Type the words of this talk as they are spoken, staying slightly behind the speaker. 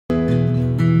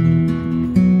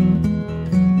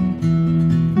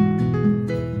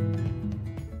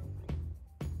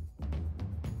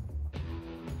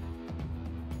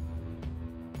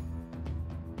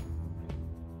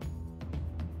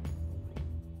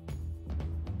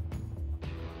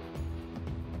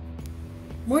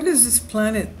What is this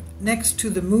planet next to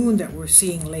the moon that we're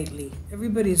seeing lately?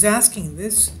 Everybody's asking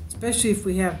this, especially if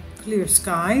we have clear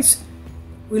skies.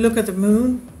 We look at the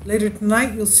moon. Later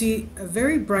tonight, you'll see a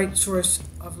very bright source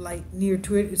of light near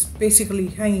to it. It's basically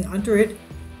hanging under it.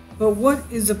 But what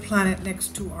is the planet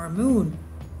next to our moon?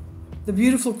 The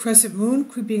beautiful crescent moon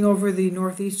creeping over the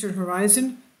northeastern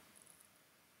horizon.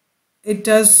 It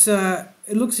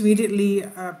looks immediately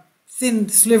a thin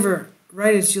sliver,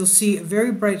 right as you'll see a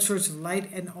very bright source of light,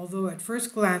 and although at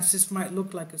first glance this might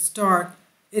look like a star,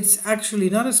 it's actually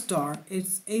not a star,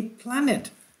 it's a planet.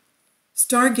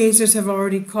 Stargazers have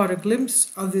already caught a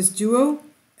glimpse of this duo,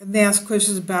 and they ask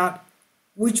questions about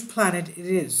which planet it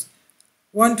is.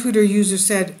 One Twitter user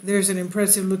said, "There's an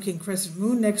impressive looking crescent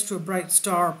moon next to a bright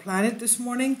star or planet this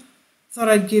morning. Thought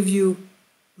I'd give you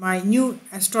my new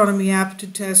astronomy app to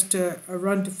test a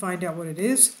run to find out what it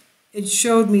is. It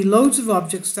showed me loads of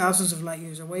objects thousands of light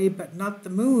years away, but not the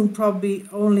moon, probably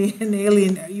only an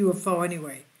alien UFO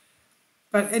anyway."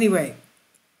 But anyway,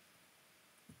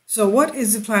 so what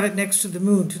is the planet next to the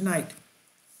moon tonight?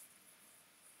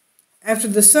 After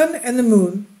the sun and the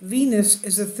moon, Venus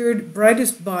is the third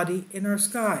brightest body in our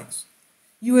skies.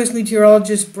 U.S.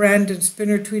 meteorologist Brandon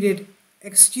Spinner tweeted,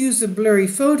 "Excuse the blurry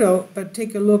photo, but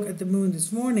take a look at the moon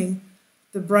this morning.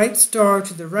 The bright star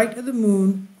to the right of the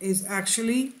moon is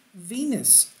actually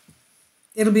Venus.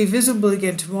 It'll be visible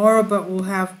again tomorrow, but we'll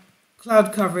have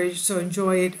cloud coverage, so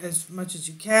enjoy it as much as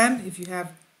you can if you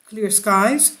have clear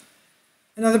skies."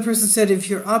 Another person said, "If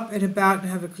you're up and about and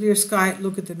have a clear sky,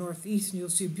 look at the northeast and you'll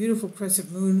see a beautiful crescent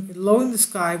moon low in the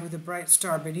sky with a bright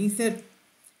star beneath it.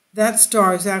 That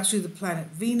star is actually the planet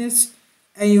Venus,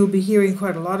 and you'll be hearing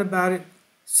quite a lot about it,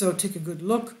 so take a good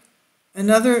look."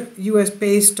 Another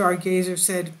US-based stargazer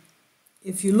said,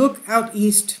 "If you look out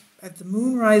east at the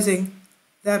moon rising,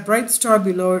 that bright star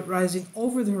below it rising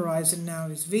over the horizon now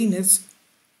is Venus.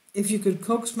 If you could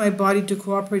coax my body to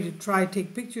cooperate to try to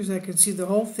take pictures, I can see the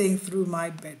whole thing through my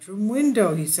bedroom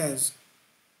window," he says.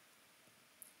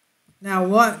 Now,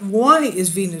 why is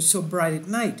Venus so bright at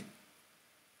night?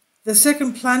 The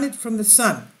second planet from the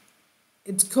sun.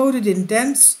 It's coated in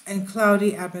dense and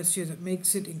cloudy atmosphere that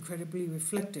makes it incredibly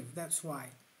reflective. That's why.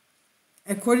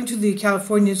 According to the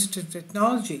California Institute of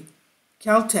Technology,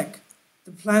 Caltech,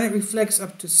 the planet reflects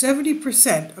up to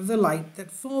 70% of the light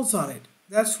that falls on it.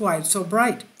 That's why it's so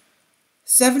bright.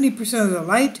 70% of the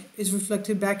light is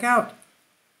reflected back out.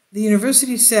 The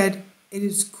university said in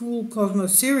its Cool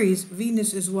Cosmos series,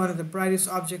 Venus is one of the brightest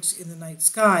objects in the night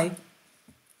sky.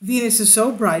 Venus is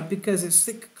so bright because its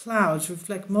thick clouds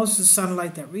reflect most of the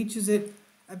sunlight that reaches it,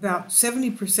 about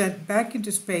 70% back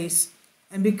into space,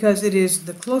 and because it is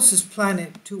the closest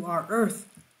planet to our Earth.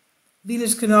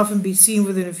 Venus can often be seen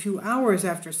within a few hours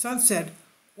after sunset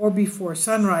or before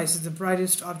sunrise as the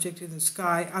brightest object in the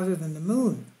sky other than the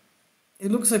moon.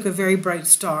 It looks like a very bright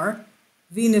star.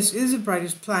 Venus is the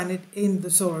brightest planet in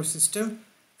the solar system,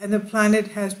 and the planet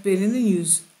has been in the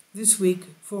news this week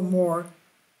for more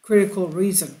critical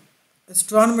reason.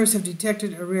 Astronomers have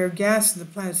detected a rare gas in the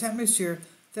planet's atmosphere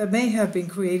that may have been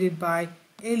created by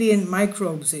alien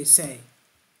microbes, they say.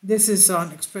 This is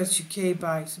on Express UK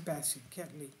by Sebastian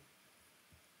Ketley.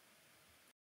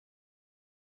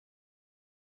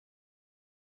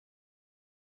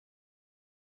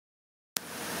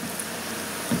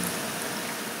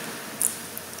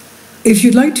 If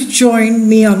you'd like to join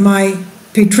me on my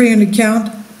Patreon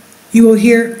account, you will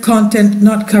hear content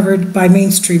not covered by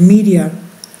mainstream media.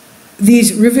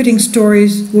 These riveting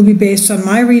stories will be based on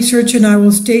my research, and I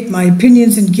will state my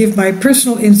opinions and give my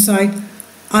personal insight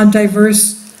on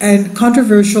diverse and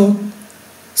controversial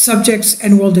subjects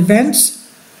and world events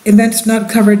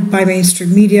not covered by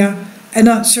mainstream media, and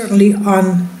not supported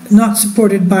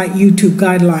by YouTube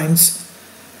guidelines.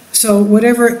 So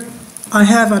whatever I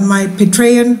have on my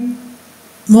Patreon,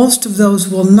 most of those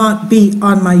will not be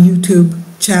on my YouTube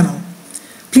channel.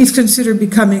 Please consider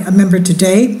becoming a member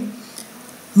today.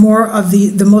 More of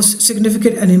the most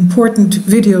significant and important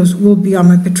videos will be on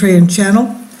my Patreon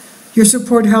channel. Your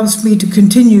support helps me to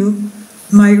continue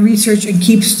my research and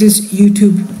keeps this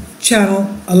YouTube channel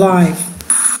alive.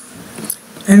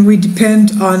 And we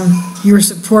depend on your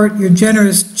support, your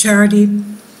generous charity,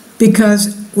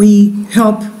 because we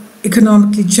help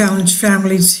economically challenged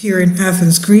families here in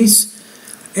Athens, Greece,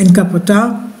 in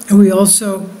Kapota, and we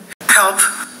also help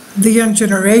the young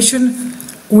generation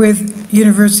with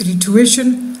university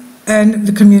tuition and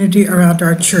the community around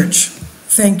our church.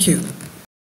 Thank you.